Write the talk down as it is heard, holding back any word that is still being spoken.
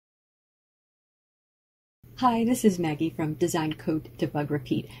Hi, this is Maggie from Design Code Debug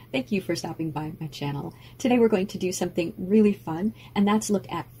Repeat. Thank you for stopping by my channel. Today we're going to do something really fun, and that's look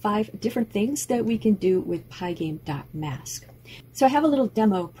at 5 different things that we can do with pygame.mask. So I have a little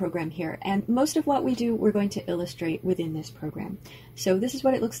demo program here, and most of what we do we're going to illustrate within this program. So this is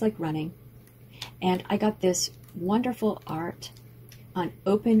what it looks like running, and I got this wonderful art on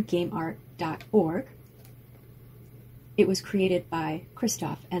opengameart.org. It was created by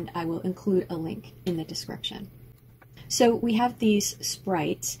Christoph, and I will include a link in the description. So we have these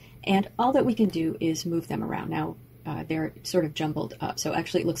sprites, and all that we can do is move them around. Now, they're sort of jumbled up, so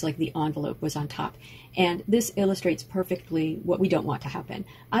actually it looks like the envelope was on top. And this illustrates perfectly what we don't want to happen.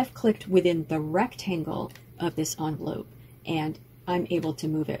 I've clicked within the rectangle of this envelope, and I'm able to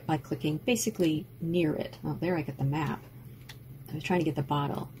move it by clicking basically near it. Oh, there I get the map. I was trying to get the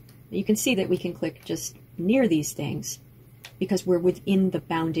bottle. You can see that we can click just near these things because we're within the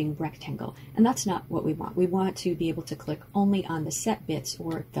bounding rectangle, and that's not what we want. We want to be able to click only on the set bits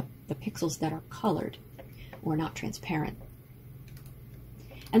or the pixels that are colored or not transparent.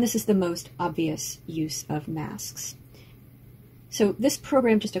 And this is the most obvious use of masks. So this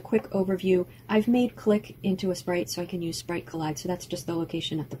program, just a quick overview, I've made click into a sprite so I can use sprite collide, so that's just the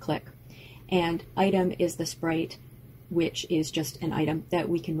location of the click. And item is the sprite, which is just an item that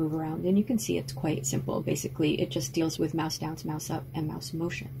we can move around. And you can see it's quite simple. Basically, it just deals with mouse down, mouse up, and mouse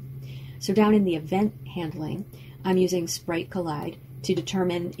motion. So down in the event handling, I'm using sprite collide to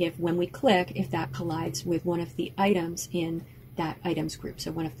determine if when we click, if that collides with one of the items in that items group,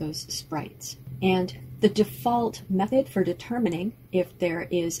 so one of those sprites. And the default method for determining if there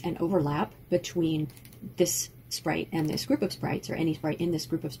is an overlap between this sprite and this group of sprites, or any sprite in this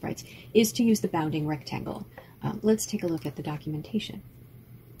group of sprites, is to use the bounding rectangle. Let's take a look at the documentation.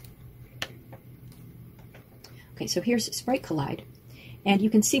 Okay, so here's sprite collide, and you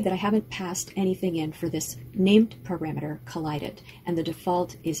can see that I haven't passed anything in for this named parameter collided, and the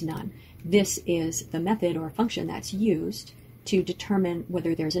default is none. This is the method or function that's used to determine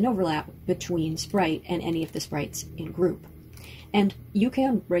whether there's an overlap between sprite and any of the sprites in group. And you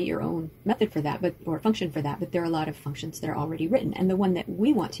can write your own method for that, or function for that, but there are a lot of functions that are already written, and the one that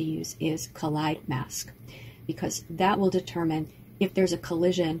we want to use is collide mask, because that will determine if there's a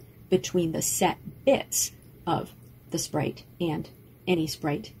collision between the set bits of the sprite and any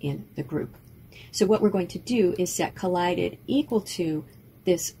sprite in the group. So what we're going to do is set collided equal to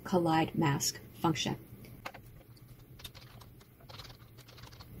this collide mask function.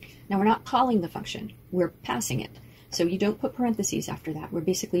 Now we're not calling the function, we're passing it. So you don't put parentheses after that. We're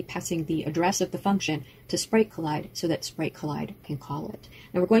basically passing the address of the function to sprite collide so that sprite collide can call it.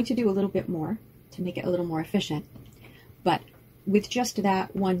 Now we're going to do a little bit more to make it a little more efficient, but with just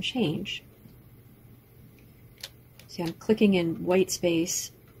that one change, see, I'm clicking in white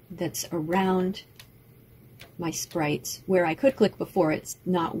space that's around my sprites where I could click before. It's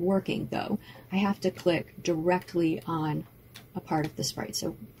not working though. I have to click directly on a part of the sprite,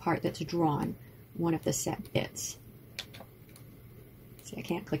 so part that's drawn, one of the set bits. See, I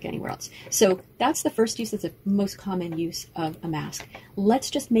can't click anywhere else. So that's the first use, that's the most common use of a mask. Let's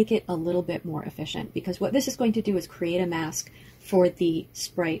just make it a little bit more efficient, because what this is going to do is create a mask for the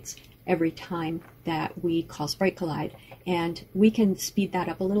sprites every time that we call sprite collide. And we can speed that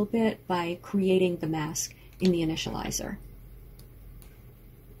up a little bit by creating the mask in the initializer.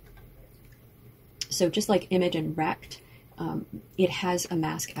 So just like image and rect, it has a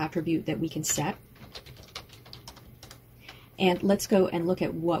mask attribute that we can set. And let's go and look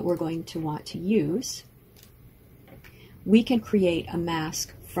at what we're going to want to use. We can create a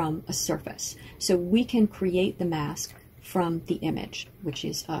mask from a surface. So we can create the mask from the image, which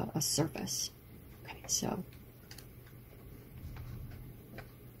is a surface. Okay, so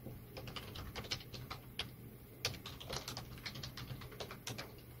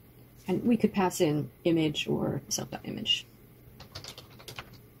and we could pass in image or self.image.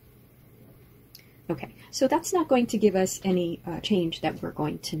 Okay, so that's not going to give us any change that we're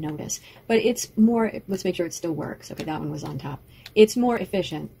going to notice, but it's more, let's make sure it still works. Okay, that one was on top. It's more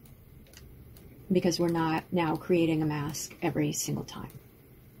efficient because we're not now creating a mask every single time.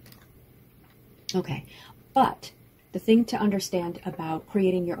 Okay, but the thing to understand about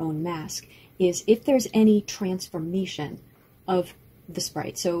creating your own mask is if there's any transformation of the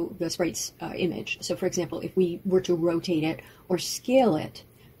sprite, so the sprite's image. So for example, if we were to rotate it or scale it,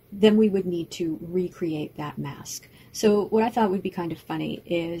 then we would need to recreate that mask. So what I thought would be kind of funny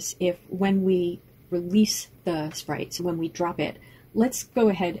is if when we release the sprite, so when we drop it, let's go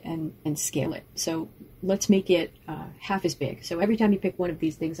ahead and scale it. So let's make it half as big. So every time you pick one of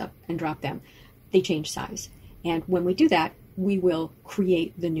these things up and drop them, they change size. And when we do that, we will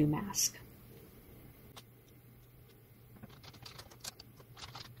create the new mask.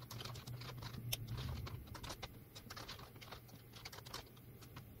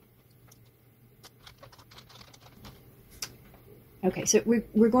 Okay, so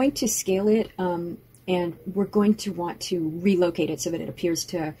we're going to scale it, and we're going to want to relocate it so that it appears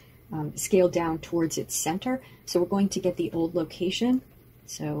to scale down towards its center. So we're going to get the old location.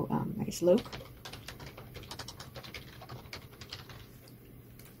 So I guess loc.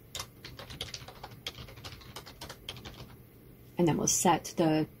 And then we'll set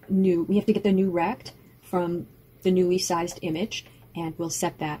the new, we have to get the new rect from the newly sized image, and we'll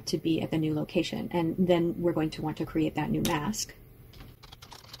set that to be at the new location. And then we're going to want to create that new mask.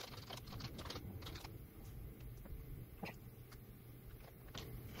 Okay.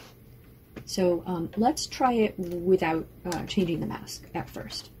 So let's try it without changing the mask at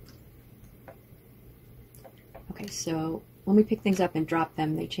first. Okay, so when we pick things up and drop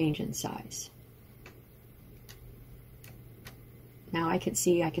them, they change in size. Now I can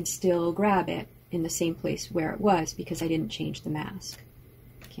see I can still grab it in the same place where it was because I didn't change the mask.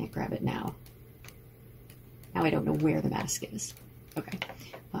 Can't grab it now. Now I don't know where the mask is. Okay,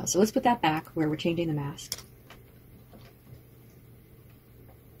 so let's put that back where we're changing the mask.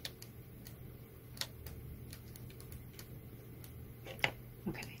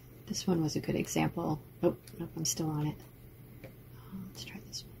 Okay, this one was a good example. Oh, nope, I'm still on it. Let's try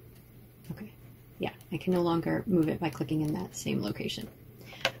this one. Okay. Yeah, I can no longer move it by clicking in that same location.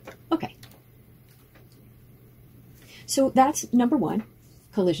 Okay. So that's number one,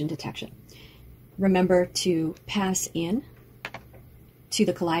 collision detection. Remember to pass in to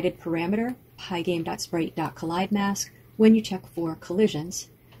the collided parameter, pygame.sprite.collide mask, when you check for collisions.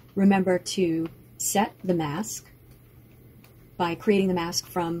 Remember to set the mask by creating the mask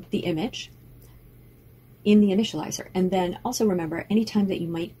from the image in the initializer. And then also remember, anytime that you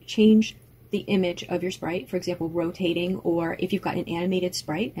might change the image of your sprite, for example, rotating, or if you've got an animated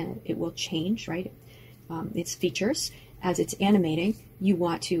sprite and it will change, right, its features as it's animating, you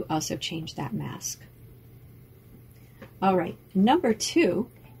want to also change that mask. All right, number two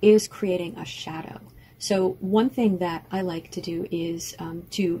is creating a shadow. So one thing that I like to do is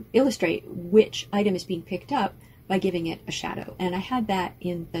to illustrate which item is being picked up by giving it a shadow. And I had that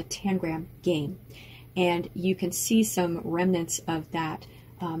in the tangram game. And you can see some remnants of that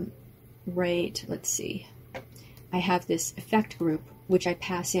right, let's see. I have this effect group, which I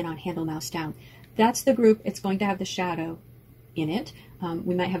pass in on handle mouse down. That's the group, it's going to have the shadow in it.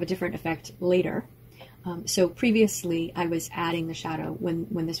 We might have a different effect later. So previously I was adding the shadow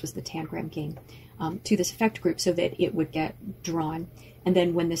when this was the tangram game to this effect group so that it would get drawn. And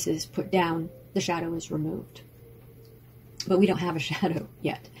then when this is put down, the shadow is removed. But we don't have a shadow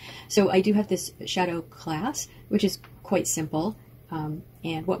yet. So I do have this shadow class, which is quite simple.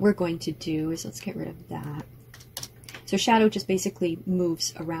 And what we're going to do is, let's get rid of that. So shadow just basically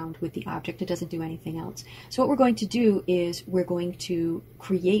moves around with the object. It doesn't do anything else. So what we're going to do is we're going to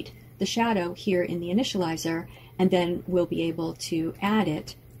create the shadow here in the initializer, and then we'll be able to add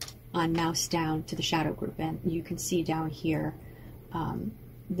it on mouse down to the shadow group. And you can see down here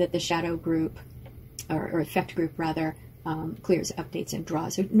that the shadow group, or effect group rather, clears, updates, and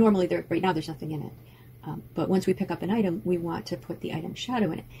draws. So normally, right now there's nothing in it. But once we pick up an item, we want to put the item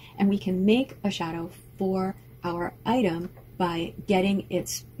shadow in it. And we can make a shadow for our item by getting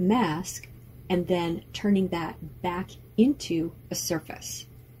its mask and then turning that back into a surface.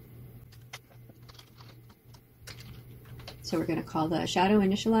 So we're going to call the shadow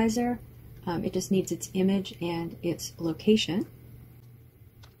initializer. It just needs its image and its location.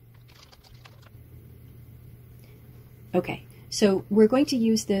 Okay. So we're going to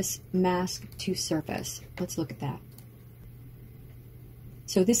use this mask to surface. Let's look at that.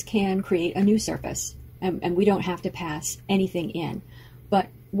 So this can create a new surface, and we don't have to pass anything in. But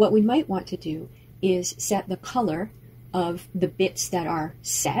what we might want to do is set the color of the bits that are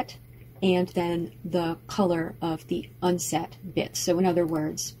set, and then the color of the unset bits. So in other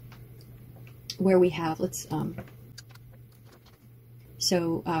words, where we have, for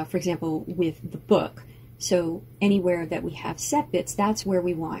example, with the book, so anywhere that we have set bits, that's where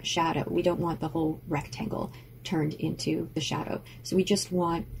we want shadow. We don't want the whole rectangle turned into the shadow. So we just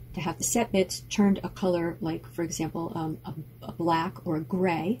want to have the set bits turned a color, like, for example, a black or a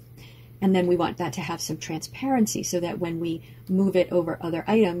gray. And then we want that to have some transparency so that when we move it over other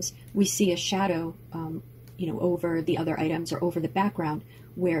items, we see a shadow over the other items or over the background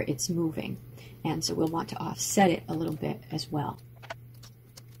where it's moving. And so we'll want to offset it a little bit as well.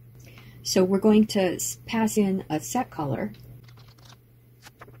 So we're going to pass in a set color,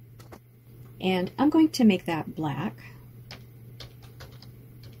 and I'm going to make that black,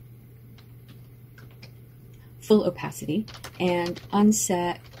 full opacity, and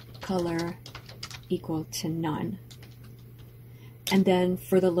unset color equal to none. And then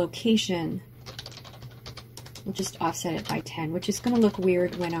for the location, we'll just offset it by 10, which is going to look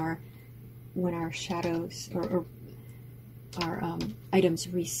weird when our shadows or our items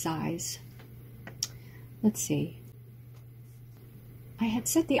resize. Let's see. I had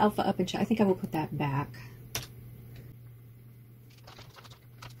set the alpha up and I think I will put that back.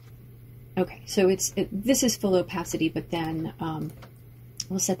 Okay, so this is full opacity, but then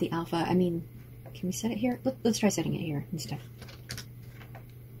we'll set the alpha. I mean, can we set it here? Let's try setting it here instead.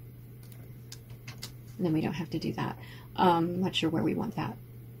 And then we don't have to do that. I'm not sure where we want that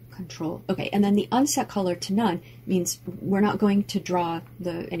control. Okay, and then the unset color to none means we're not going to draw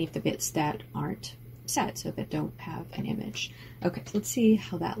any of the bits that aren't set, so that don't have an image. Okay, so let's see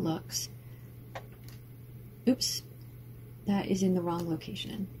how that looks. Oops, that is in the wrong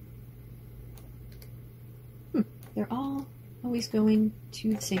location. They're all always going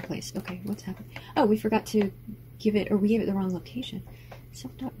to the same place. Okay, what's happening? Oh, we forgot to give it, or we gave it the wrong location.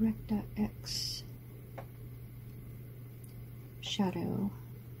 Self.rec.x shadow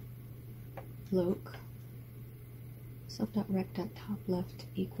loc self.rec.top left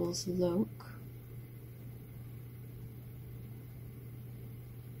equals loc.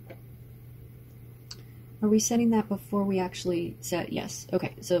 Are we setting that before we actually set? Yes.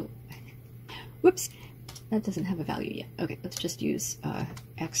 Okay, so whoops, that doesn't have a value yet. Okay, let's just use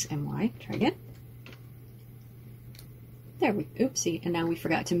x and y. Try again. There we, oopsie, and now we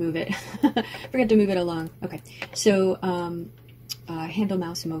forgot to move it. Forgot to move it along. Okay, so handle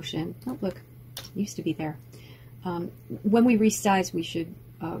mouse motion. Oh, look, it used to be there. When we resize, we should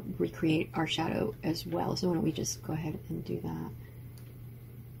recreate our shadow as well. So why don't we just go ahead and do that.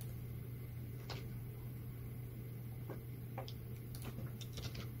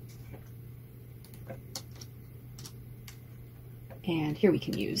 And here we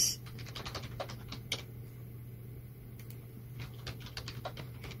can use.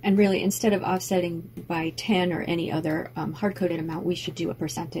 And really, instead of offsetting by 10 or any other hard-coded amount, we should do a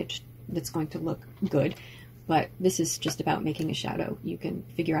percentage that's going to look good. But this is just about making a shadow. You can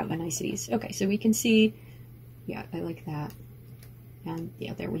figure out the niceties. Okay, so we can see, yeah, I like that. And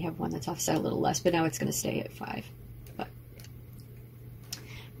yeah, there we have one that's offset a little less, but now it's going to stay at 5. But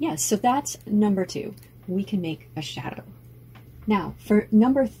yeah, so that's number 2. We can make a shadow. Now, for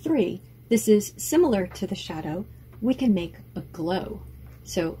number 3, this is similar to the shadow. We can make a glow.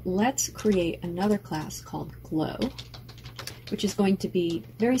 So let's create another class called glow, which is going to be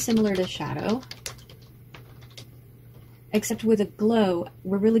very similar to shadow, except with a glow,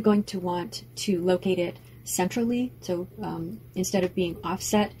 we're really going to want to locate it centrally. So instead of being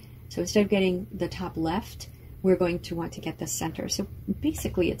offset, so instead of getting the top left, we're going to want to get the center. So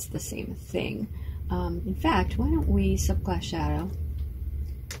basically it's the same thing. In fact, why don't we subclass shadow?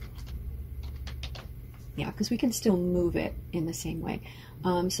 Yeah, because we can still move it in the same way.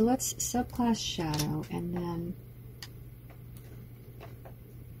 So let's subclass shadow, and then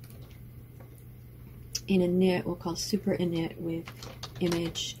in init, we'll call super init with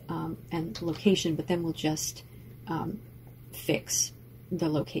image and location, but then we'll just fix the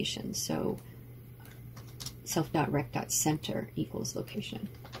location. So self.rec.center equals location.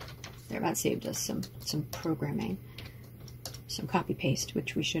 There, that saved us some programming, some copy paste,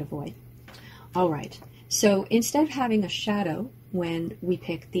 which we should avoid. All right, so instead of having a shadow when we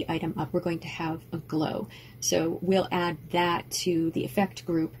pick the item up, we're going to have a glow. So we'll add that to the effect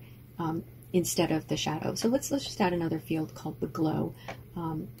group instead of the shadow. So let's just add another field called the glow,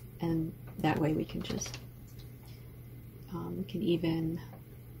 and that way we can just we can even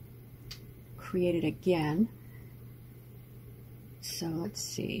create it again. So let's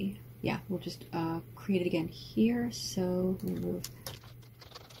see. Yeah, we'll just create it again here. So we'll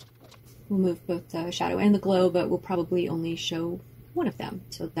move both the shadow and the glow, but we'll probably only show one of them.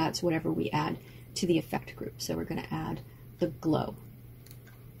 So that's whatever we add to the effect group. So we're going to add the glow.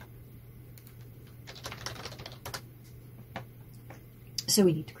 So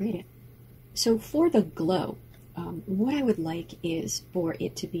we need to create it. So for the glow, what I would like is for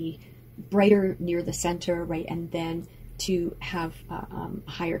it to be brighter near the center, right, and then to have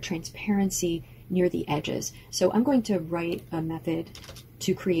higher transparency near the edges. So I'm going to write a method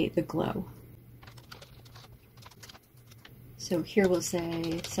to create the glow. So here we'll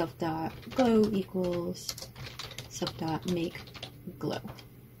say self.glow equals self.make glow.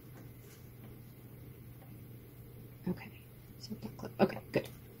 Okay, self.glow. Okay, good.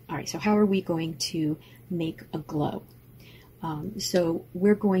 All right, so how are we going to make a glow? So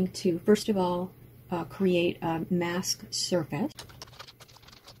we're going to, first of all, create a mask surface.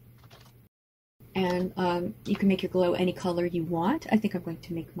 And you can make your glow any color you want. I think I'm going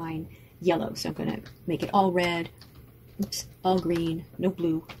to make mine yellow. So I'm going to make it all red, oops, all green, no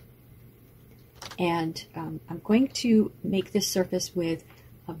blue. And I'm going to make this surface with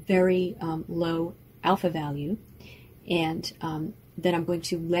a very low alpha value, and then I'm going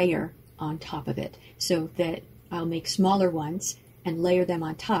to layer on top of it so that I'll make smaller ones and layer them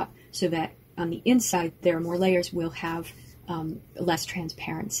on top so that on the inside there are more layers, will have less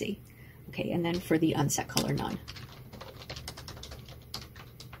transparency. Okay, and then for the unset color, none.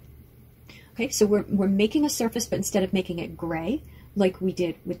 Okay, so we're making a surface, but instead of making it gray like we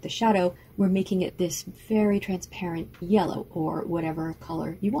did with the shadow, we're making it this very transparent yellow, or whatever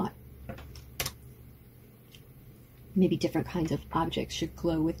color you want. Maybe different kinds of objects should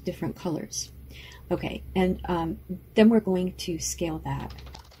glow with different colors. Okay, and then we're going to scale that.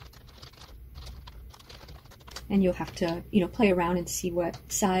 And you'll have to, play around and see what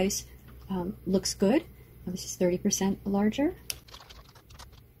size looks good. This is 30% larger.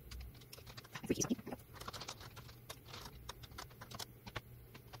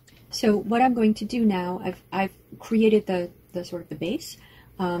 So what I'm going to do now, I've created the sort of the base,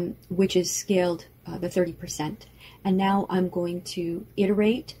 which is scaled the 30%. And now I'm going to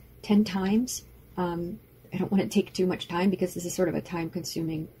iterate 10 times. I don't want to take too much time because this is sort of a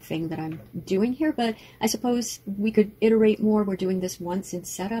time-consuming thing that I'm doing here, but I suppose we could iterate more. We're doing this once in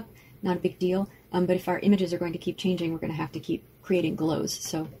setup, not a big deal. But if our images are going to keep changing, we're going to have to keep creating glows.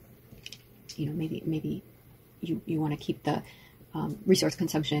 So, maybe you want to keep the resource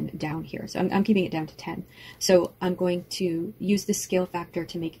consumption down here. So I'm keeping it down to 10. So I'm going to use this scale factor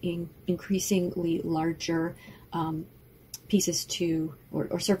to make increasingly larger pieces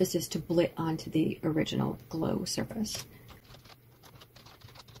or surfaces to blit onto the original glow surface.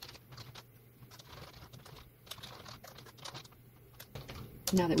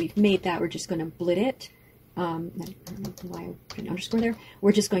 Now that we've made that, we're just going to blit it. I don't know why I put an underscore there.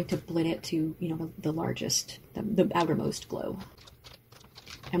 We're just going to blit it to, the largest, the outermost glow.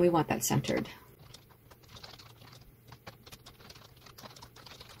 And we want that centered.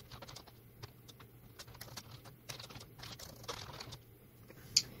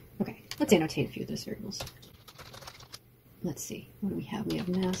 Okay, let's annotate a few of those variables. Let's see, what do we have? We have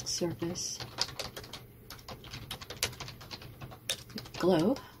mask surface,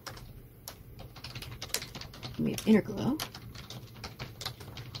 glow, and we have inner glow,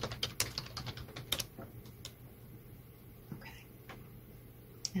 okay,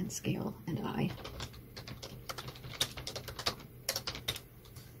 and scale and eye.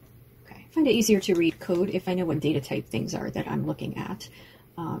 Okay, I find it easier to read code if I know what data type things are that I'm looking at.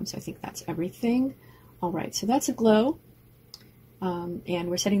 So I think that's everything. All right, so that's a glow. And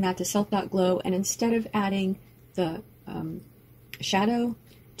we're setting that to self.glow, and instead of adding the shadow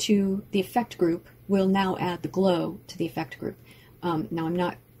to the effect group, we'll now add the glow to the effect group. Now I'm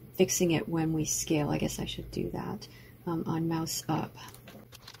not fixing it when we scale. I guess I should do that on mouse up.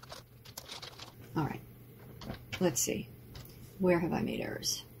 All right, let's see. Where have I made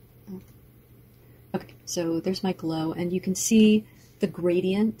errors? Okay, so there's my glow, and you can see the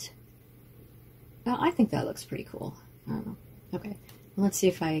gradient. I think that looks pretty cool. I don't know. Okay, let's see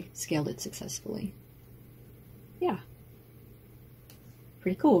if I scaled it successfully. Yeah.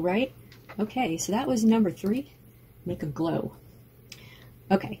 Pretty cool, right? Okay, so that was number 3, make a glow.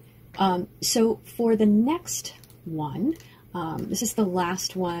 Okay, so for the next one, this is the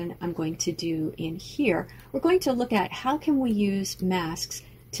last one I'm going to do in here. We're going to look at how can we use masks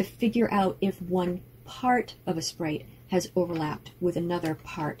to figure out if one part of a sprite has overlapped with another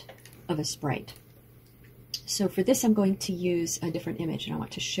part of a sprite. So for this, I'm going to use a different image, and I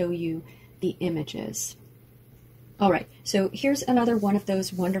want to show you the images. All right, so here's another one of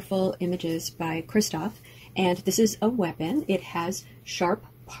those wonderful images by Christoph, and this is a weapon. It has sharp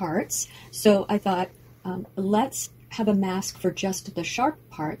parts, so I thought, let's have a mask for just the sharp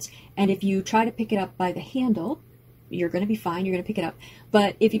parts, and if you try to pick it up by the handle, you're going to be fine, you're going to pick it up,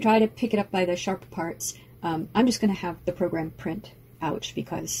 but if you try to pick it up by the sharp parts, I'm just going to have the program print ouch,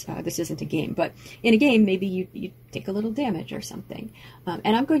 because this isn't a game. But in a game, maybe you take a little damage or something.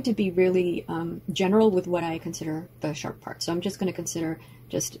 And I'm going to be really general with what I consider the sharp part. So I'm just going to consider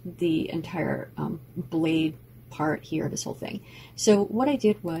just the entire blade part here, this whole thing. So what I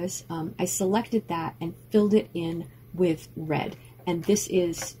did was I selected that and filled it in with red. And this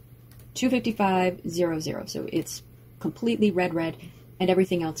is 255.00. So it's completely red, and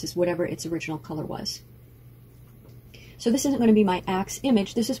everything else is whatever its original color was. So this isn't going to be my axe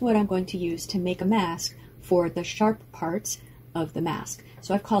image. This is what I'm going to use to make a mask for the sharp parts of the mask.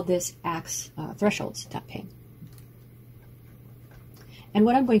 So I've called this axe thresholds.ping. And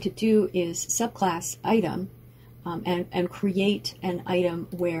what I'm going to do is subclass item and create an item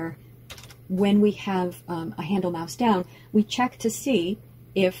where when we have a handle mouse down, we check to see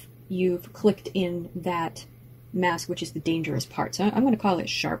if you've clicked in that mask, which is the dangerous part. So I'm going to call it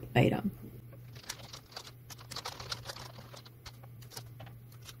sharp item.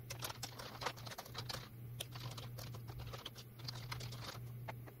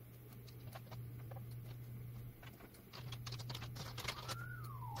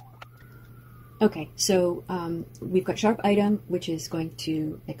 Okay, so we've got sharp item, which is going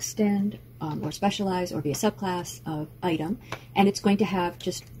to extend or specialize or be a subclass of item, and it's going to have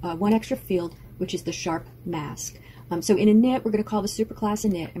just one extra field, which is the sharp mask. So in init, we're going to call the superclass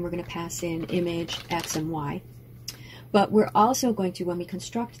init, and we're going to pass in image x and y. But we're also going to, when we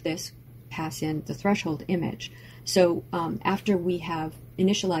construct this, pass in the threshold image. So after we have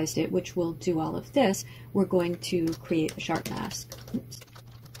initialized it, which will do all of this, we're going to create the sharp mask. Oops.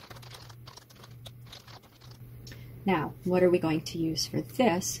 Now, what are we going to use for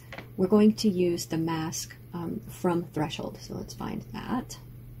this? We're going to use the mask from threshold. So let's find that.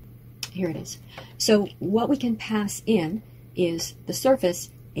 Here it is. So what we can pass in is the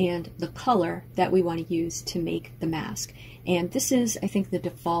surface and the color that we want to use to make the mask. And this is, I think, the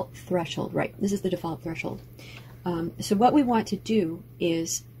default threshold, right? This is the default threshold. So what we want to do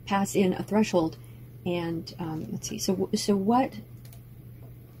is pass in a threshold, and let's see. So what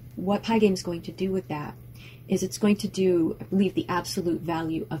Pygame is going to do with that is it's going to do, I believe, the absolute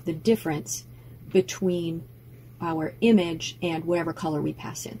value of the difference between our image and whatever color we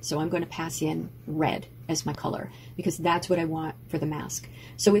pass in. So I'm going to pass in red as my color because that's what I want for the mask.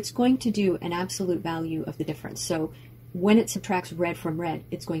 So it's going to do an absolute value of the difference. So when it subtracts red from red,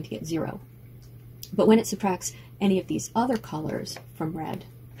 it's going to get 0. But when it subtracts any of these other colors from red,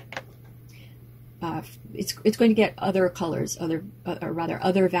 it's going to get other colors, or rather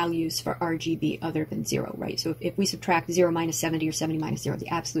other values for RGB other than 0, right? So if we subtract 0 minus 70 or 70 minus 0, the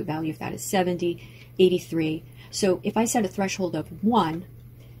absolute value of that is 70, 83. So if I set a threshold of 1,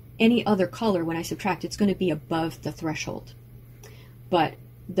 any other color, when I subtract, it's going to be above the threshold. But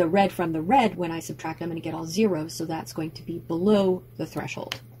the red from the red, when I subtract, I'm going to get all zeros, so that's going to be below the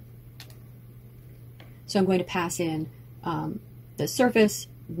threshold. So I'm going to pass in the surface,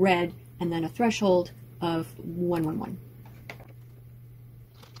 red, and then a threshold of 111.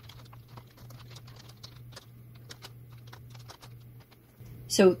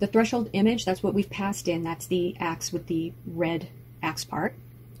 So the threshold image, that's what we've passed in. That's the axe with the red axe part.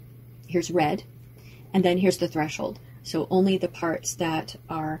 Here's red, and then here's the threshold. So only the parts that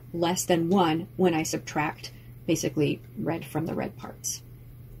are less than 1 when I subtract basically red from the red parts.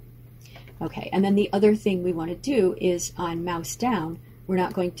 Okay, and then the other thing we want to do is on mouse down, we're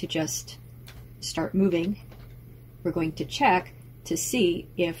not going to just start moving. We're going to check to see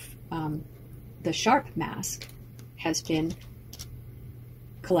if the sharp mask has been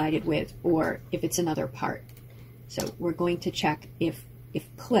collided with or if it's another part. So we're going to check if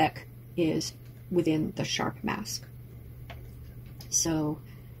click is within the sharp mask. So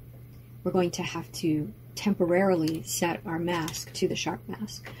we're going to have to temporarily set our mask to the sharp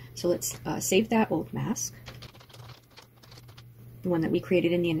mask. So let's save that old mask, the one that we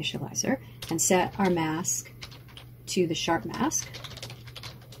created in the initializer, and set our mask to the sharp mask.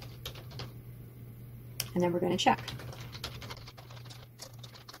 And then we're going to check.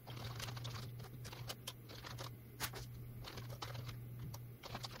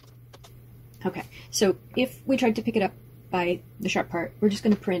 Okay, so if we tried to pick it up by the sharp part, we're just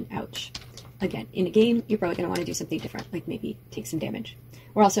going to print ouch. Again, in a game, you're probably going to want to do something different, like maybe take some damage.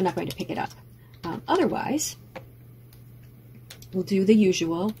 We're also not going to pick it up. Otherwise, we'll do the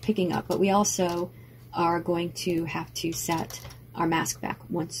usual picking up, but we also are going to have to set our mask back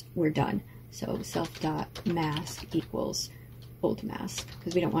once we're done. So self.mask equals old mask,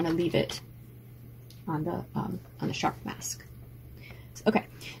 because we don't want to leave it on the sharp mask. Okay,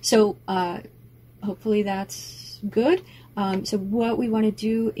 so hopefully that's good. So what we want to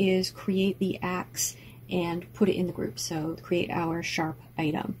do is create the axe and put it in the group. So create our sharp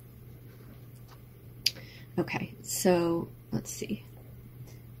item. Okay, so let's see.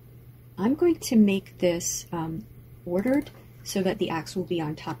 I'm going to make this ordered so that the axe will be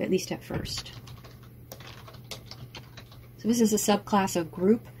on top, at least at first. So this is a subclass of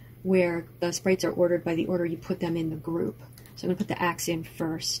group where the sprites are ordered by the order you put them in the group. So I'm going to put the axe in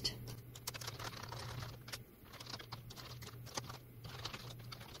first.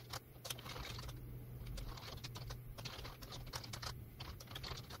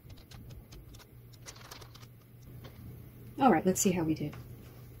 All right, let's see how we did.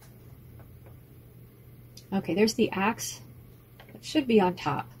 Okay, there's the axe. It should be on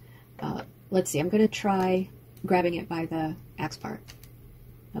top. Let's see, I'm going to try grabbing it by the axe part.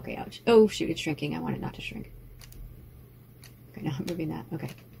 Okay, ouch. Oh, shoot, it's shrinking. I want it not to shrink. Okay, now I'm moving that. Okay.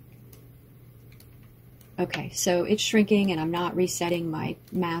 Okay, so it's shrinking and I'm not resetting my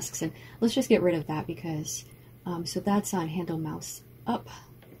masks, and let's just get rid of that because, so that's on handle mouse up.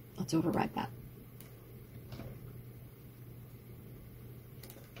 Let's override that.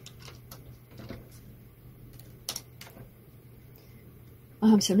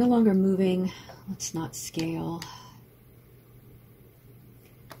 So no longer moving. Let's not scale.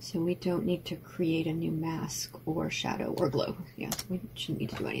 So we don't need to create a new mask or shadow or glow. Yeah, we shouldn't need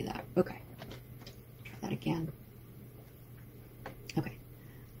to do any of that. Okay, try that again. Okay,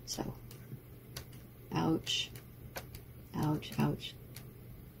 so ouch, ouch, ouch.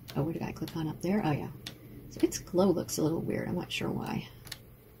 Oh, where did I click on up there? Oh yeah, so its glow looks a little weird. I'm not sure why,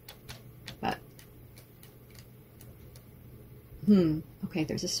 but okay,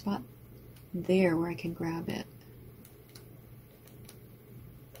 there's a spot there where I can grab it.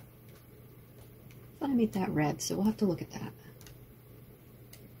 I thought I made that red, so we'll have to look at that.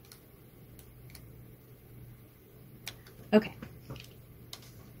 Okay.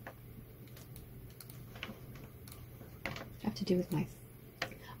 Have to do with my...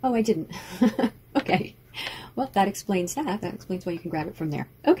 Oh, I didn't. Okay. Well, that explains that. That explains why you can grab it from there.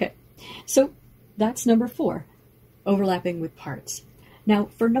 Okay. So that's number 4. Overlapping with parts. Now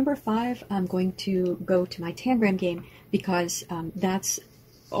for number 5, I'm going to go to my tangram game because that's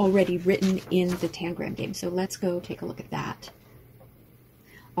already written in the tangram game. So let's go take a look at that.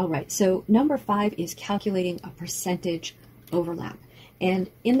 All right, so number 5 is calculating a percentage overlap. And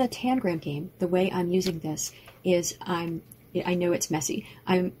in the tangram game, the way I'm using this is I know it's messy.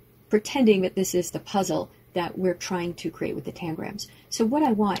 I'm pretending that this is the puzzle that we're trying to create with the tangrams. So what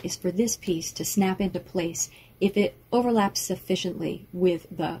I want is for this piece to snap into place if it overlaps sufficiently with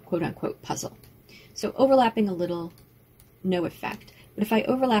the quote-unquote puzzle. So overlapping a little, no effect. But if I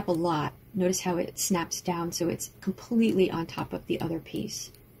overlap a lot, notice how it snaps down so it's completely on top of the other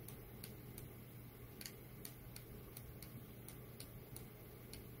piece.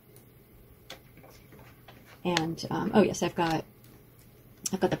 And, oh yes, I've got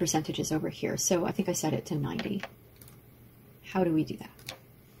the percentages over here. So I think I set it to 90. How do we do that?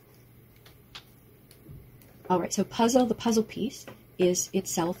 All right, so the puzzle piece is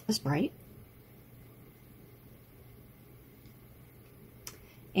itself a sprite.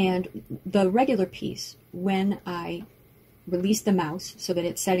 And the regular piece, when I release the mouse so that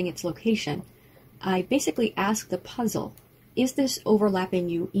it's setting its location, I basically ask the puzzle, is this overlapping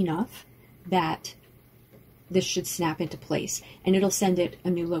you enough that this should snap into place? And it'll send it a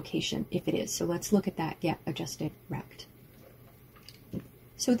new location if it is. So let's look at that, get adjusted rect.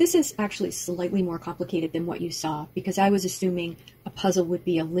 So this is actually slightly more complicated than what you saw because I was assuming a puzzle would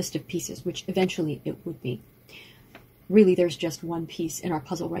be a list of pieces, which eventually it would be. Really, there's just one piece in our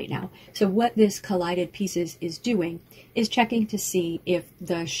puzzle right now. So what this collided pieces is doing is checking to see if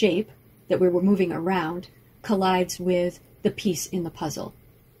the shape that we were moving around collides with the piece in the puzzle.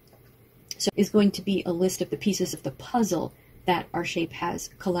 So it's going to be a list of the pieces of the puzzle that our shape has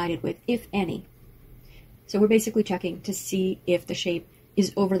collided with, if any. So we're basically checking to see if the shape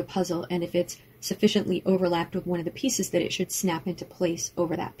is over the puzzle and if it's sufficiently overlapped with one of the pieces that it should snap into place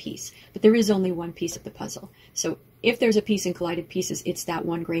over that piece. But there is only one piece of the puzzle. So if there's a piece in collided pieces, it's that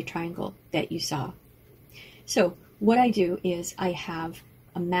one gray triangle that you saw. So what I do is I have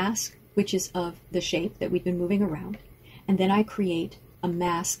a mask, which is of the shape that we've been moving around, and then I create a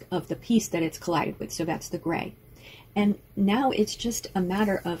mask of the piece that it's collided with, so that's the gray. And now it's just a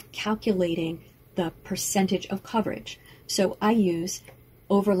matter of calculating the percentage of coverage. So I use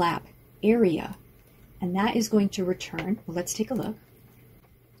overlap area, and that is going to return, well, let's take a look.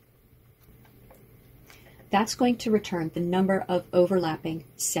 That's going to return the number of overlapping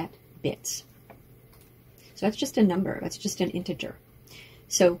set bits. So that's just a number, that's just an integer.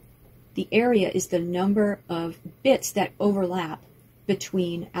 So the area is the number of bits that overlap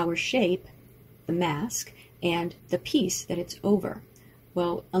between our shape, the mask, and the piece that it's over.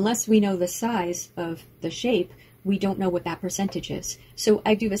 Well, unless we know the size of the shape, we don't know what that percentage is. So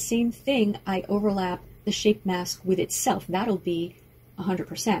I do the same thing. I overlap the shape mask with itself. That'll be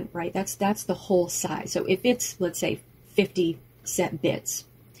 100%, right? That's the whole size. So if it's, let's say, 50 set bits,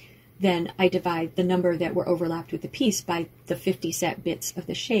 then I divide the number that were overlapped with the piece by the 50 set bits of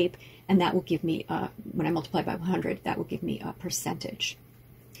the shape, and that will give me, when I multiply by 100, that will give me a percentage.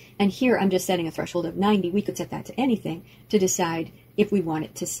 And here I'm just setting a threshold of 90. We could set that to anything to decide if we want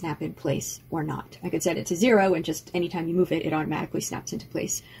it to snap in place or not. I could set it to 0 and just anytime you move it, it automatically snaps into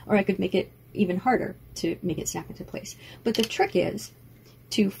place. Or I could make it even harder to make it snap into place. But the trick is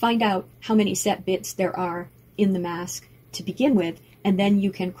to find out how many set bits there are in the mask to begin with, and then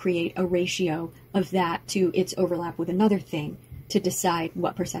you can create a ratio of that to its overlap with another thing to decide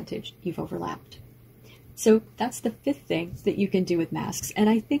what percentage you've overlapped. So that's the fifth thing that you can do with masks, and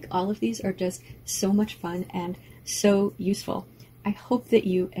I think all of these are just so much fun and so useful. I hope that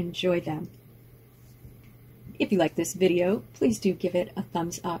you enjoy them. If you like this video, please do give it a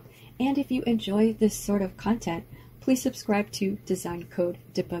thumbs up, and if you enjoy this sort of content, please subscribe to Design Code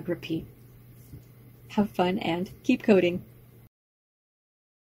Debug Repeat. Have fun and keep coding!